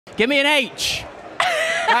Give me an H.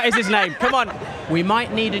 That is his name. Come on. We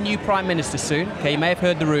might need a new Prime Minister soon. Okay, you may have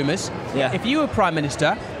heard the rumours. Yeah. If you were Prime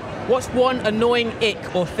Minister, what's one annoying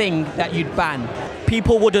ick or thing that you'd ban?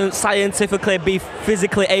 People wouldn't scientifically be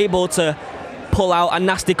physically able to pull out a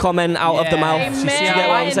nasty comment out of the mouth. Amen. You see what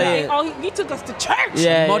I'm saying? Oh, you took us to church.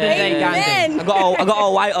 Yeah, Modern day Gandhi. I got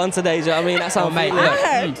all white on today, do you know what I mean? That's how Oh, mate, I look.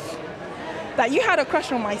 heard that you had a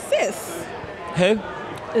crush on my sis, Who?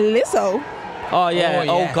 Lizzo. Oh, yeah. Oh,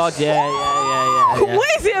 Oh, yes. God, yeah.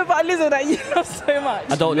 What is it about Lizzo that you love so much?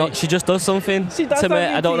 I don't know. She just does something She does to me.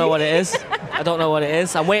 something I don't to know you. what it is. I don't know what it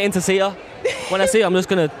is. I'm waiting to see her. When I see her, I'm just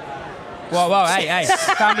going to... Whoa, hey.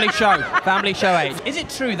 Family show, H. Is it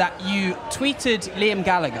true that you tweeted Liam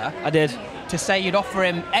Gallagher I did. to say you'd offer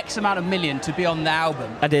him X amount of million to be on the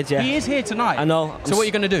album? I did, yeah. He is here tonight. I know. So what are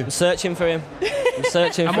you going to do? I'm searching for him. I'm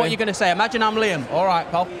searching And for what are him. you going to say? Imagine I'm Liam. All right,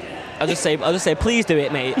 pal. I'll just say, please do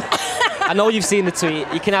it, mate. I know you've seen the tweet.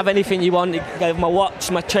 You can have anything you want. You can have my watch,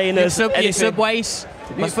 my trainers, Your anything. subways,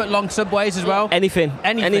 your foot-long subways as well. Anything.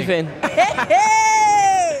 Anything. Hey,